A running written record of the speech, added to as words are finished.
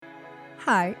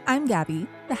Hi, I'm Gabby,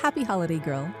 the happy holiday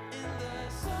girl.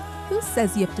 Who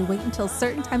says you have to wait until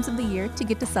certain times of the year to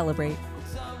get to celebrate?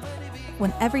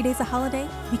 When every day's a holiday,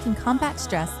 we can combat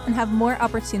stress and have more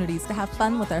opportunities to have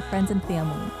fun with our friends and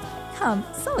family. Come,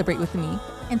 celebrate with me,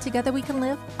 and together we can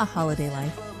live a holiday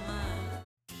life.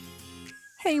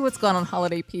 Hey, what's going on,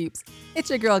 holiday peeps?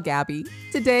 It's your girl, Gabby.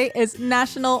 Today is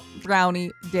National Brownie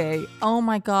Day. Oh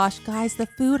my gosh, guys, the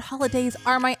food holidays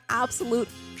are my absolute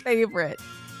favorite.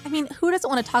 I mean, who doesn't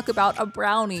want to talk about a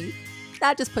brownie?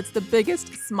 That just puts the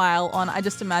biggest smile on, I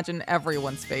just imagine,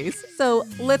 everyone's face. So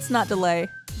let's not delay.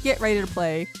 Get ready to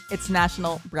play. It's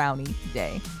National Brownie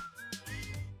Day.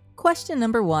 Question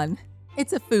number 1.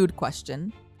 It's a food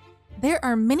question. There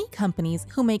are many companies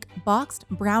who make boxed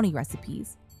brownie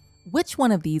recipes. Which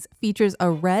one of these features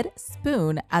a red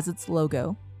spoon as its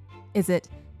logo? Is it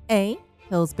A.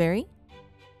 Pillsbury,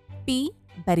 B.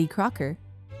 Betty Crocker,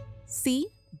 C.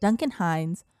 Duncan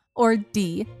Hines, or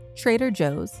D. Trader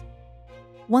Joe's?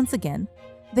 Once again,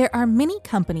 there are many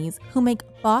companies who make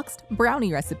boxed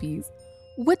brownie recipes.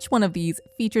 Which one of these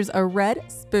features a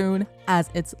red spoon as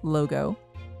its logo?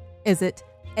 Is it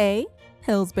A.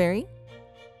 Pillsbury,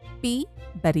 B.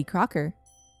 Betty Crocker,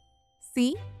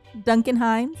 C. Duncan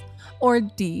Hines, or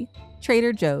D.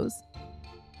 Trader Joe's?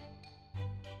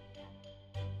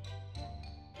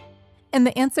 And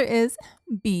the answer is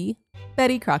B.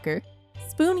 Betty Crocker.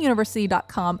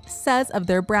 SpoonUniversity.com says of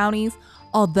their brownies,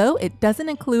 although it doesn't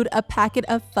include a packet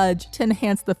of fudge to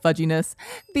enhance the fudginess,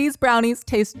 these brownies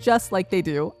taste just like they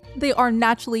do. They are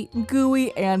naturally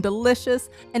gooey and delicious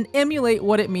and emulate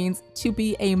what it means to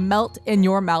be a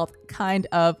melt-in-your-mouth kind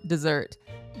of dessert.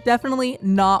 Definitely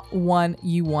not one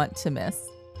you want to miss.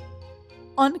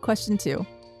 On to question 2.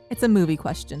 It's a movie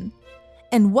question.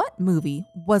 In what movie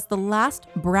was the last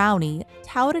brownie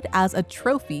touted as a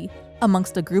trophy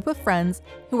amongst a group of friends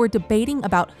who were debating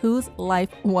about whose life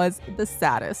was the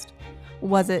saddest?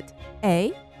 Was it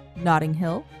A. Notting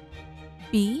Hill,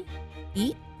 B.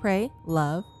 Eat, Pray,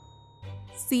 Love,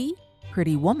 C.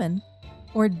 Pretty Woman,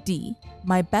 or D.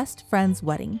 My Best Friend's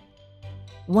Wedding?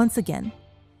 Once again,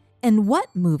 in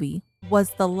what movie was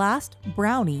the last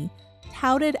brownie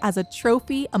touted as a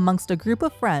trophy amongst a group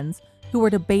of friends who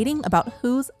were debating about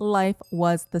whose life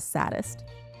was the saddest?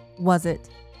 Was it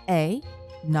A.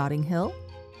 Notting Hill,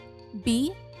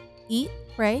 B. Eat,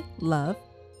 Pray, Love,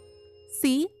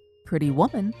 C. Pretty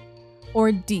Woman,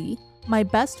 or D. My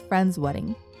Best Friend's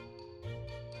Wedding?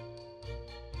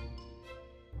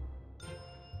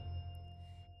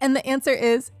 And the answer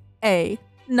is A.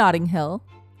 Notting Hill.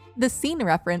 The scene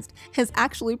referenced is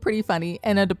actually pretty funny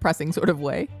in a depressing sort of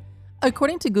way.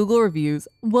 According to Google reviews,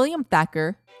 William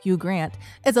Thacker, Hugh Grant,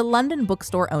 is a London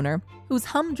bookstore owner whose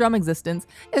humdrum existence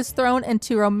is thrown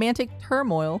into romantic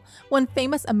turmoil when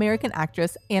famous American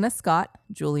actress Anna Scott,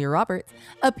 Julia Roberts,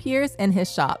 appears in his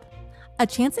shop. A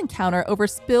chance encounter over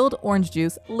spilled orange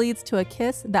juice leads to a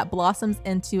kiss that blossoms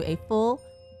into a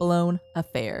full-blown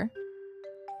affair.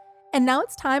 And now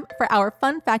it's time for our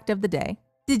fun fact of the day.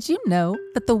 Did you know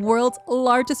that the world's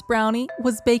largest brownie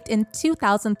was baked in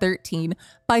 2013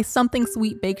 by Something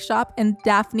Sweet Bake Shop in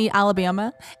Daphne,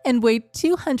 Alabama, and weighed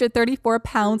 234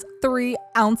 pounds, 3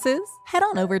 ounces? Head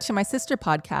on over to my sister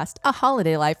podcast, A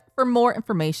Holiday Life, for more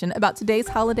information about today's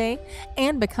holiday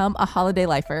and become a holiday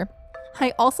lifer.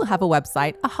 I also have a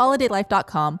website,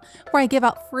 aholidaylife.com, where I give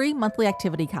out free monthly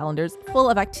activity calendars full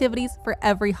of activities for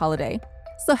every holiday.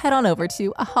 So head on over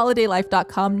to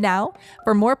aholidaylife.com now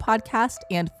for more podcasts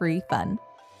and free fun.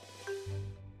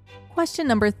 Question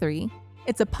number 3.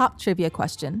 It's a pop trivia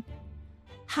question.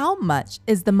 How much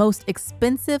is the most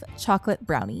expensive chocolate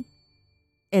brownie?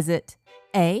 Is it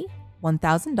A.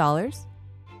 $1,000,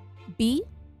 B.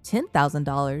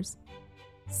 $10,000,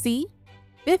 C.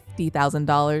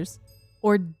 $50,000,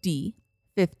 or D.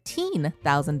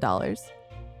 $15,000?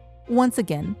 Once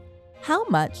again, how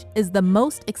much is the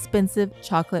most expensive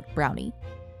chocolate brownie?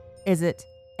 Is it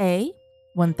A.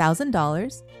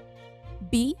 $1,000,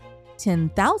 B.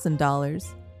 $10,000,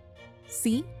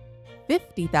 C.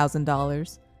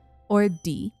 $50,000, or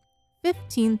D.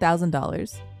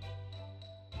 $15,000?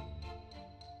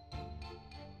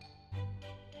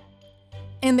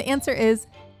 And the answer is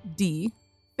D.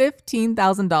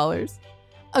 $15,000.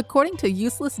 According to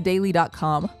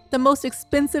uselessdaily.com, the most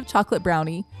expensive chocolate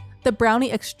brownie, the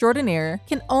Brownie Extraordinaire,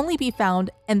 can only be found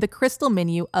in the Crystal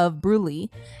menu of Brulee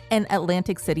in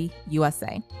Atlantic City,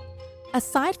 USA.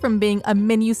 Aside from being a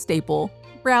menu staple,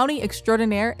 Brownie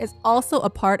Extraordinaire is also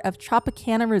a part of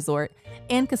Tropicana Resort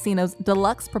and Casino's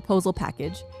deluxe proposal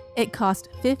package. It cost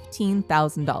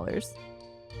 $15,000.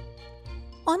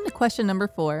 On to question number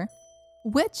 4.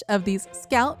 Which of these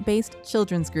Scout-based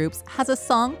children's groups has a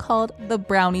song called the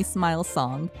Brownie Smile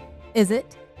Song? Is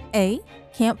it A,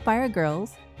 Campfire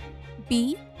Girls,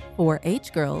 B,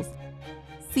 4-H Girls,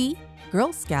 C,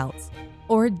 Girl Scouts,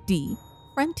 or D,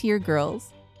 Frontier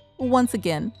Girls? Once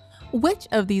again, which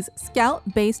of these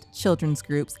Scout-based children's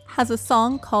groups has a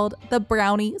song called the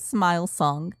Brownie Smile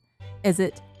Song? Is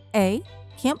it A,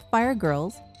 Campfire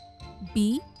Girls,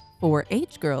 B,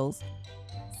 4-H Girls,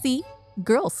 C,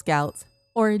 Girl Scouts,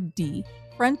 or D,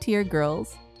 Frontier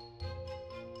Girls?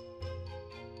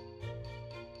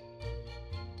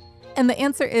 And the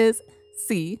answer is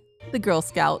C, the Girl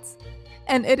Scouts.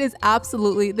 And it is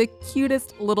absolutely the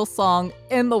cutest little song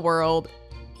in the world.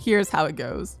 Here's how it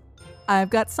goes. I've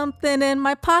got something in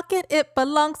my pocket, it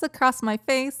belongs across my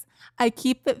face. I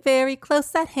keep it very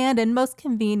close at hand in most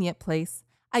convenient place.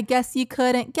 I guess you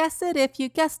couldn't guess it if you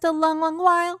guessed a long, long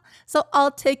while. So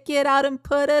I'll take it out and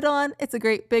put it on. It's a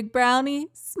great big brownie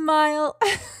smile.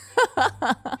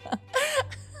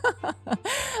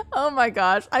 Oh my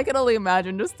gosh, I can only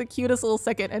imagine just the cutest little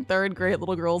second and third grade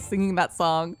little girls singing that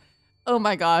song. Oh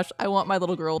my gosh, I want my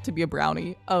little girl to be a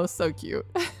brownie. Oh, so cute.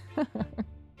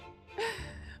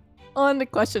 On to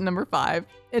question number 5.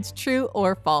 It's true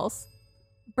or false.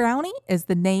 Brownie is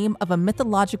the name of a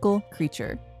mythological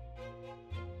creature.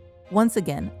 Once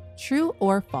again, true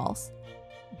or false.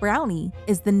 Brownie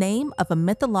is the name of a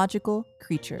mythological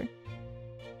creature.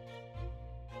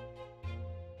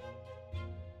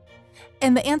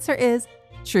 And the answer is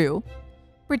true.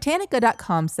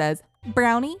 Britannica.com says,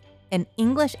 Brownie, in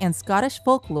English and Scottish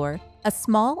folklore, a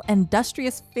small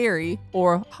industrious fairy,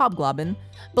 or hobgoblin,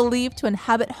 believed to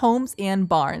inhabit homes and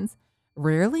barns.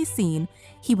 Rarely seen,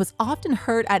 he was often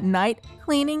heard at night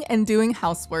cleaning and doing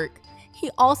housework. He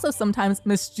also sometimes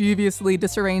mischievously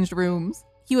disarranged rooms.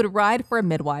 He would ride for a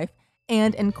midwife,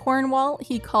 and in Cornwall,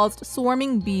 he caused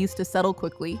swarming bees to settle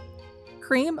quickly.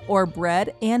 Cream or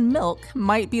bread and milk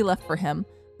might be left for him,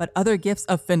 but other gifts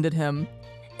offended him.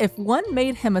 If one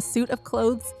made him a suit of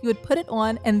clothes, he would put it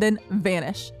on and then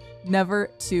vanish, never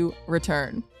to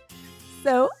return.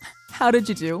 So, how did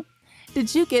you do?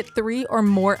 Did you get 3 or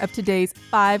more of today's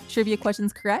 5 trivia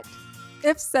questions correct?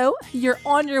 If so, you're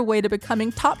on your way to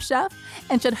becoming top chef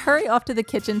and should hurry off to the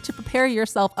kitchen to prepare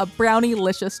yourself a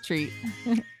brownie-licious treat.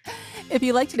 If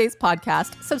you like today's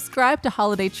podcast, subscribe to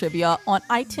Holiday Trivia on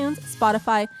iTunes,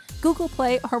 Spotify, Google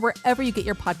Play, or wherever you get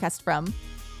your podcast from.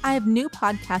 I have new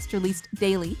podcasts released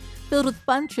daily filled with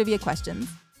fun trivia questions.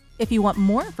 If you want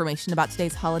more information about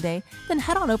today's holiday, then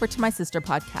head on over to my sister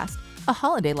podcast, A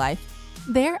Holiday Life.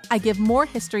 There, I give more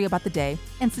history about the day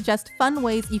and suggest fun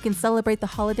ways you can celebrate the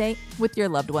holiday with your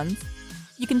loved ones.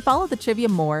 You can follow the trivia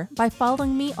more by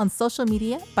following me on social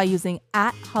media by using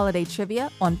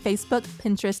 @HolidayTrivia on Facebook,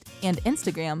 Pinterest, and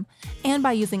Instagram, and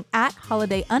by using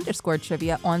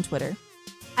 @holiday_trivia on Twitter.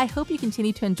 I hope you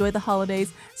continue to enjoy the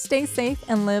holidays, stay safe,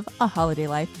 and live a holiday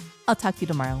life. I'll talk to you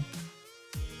tomorrow.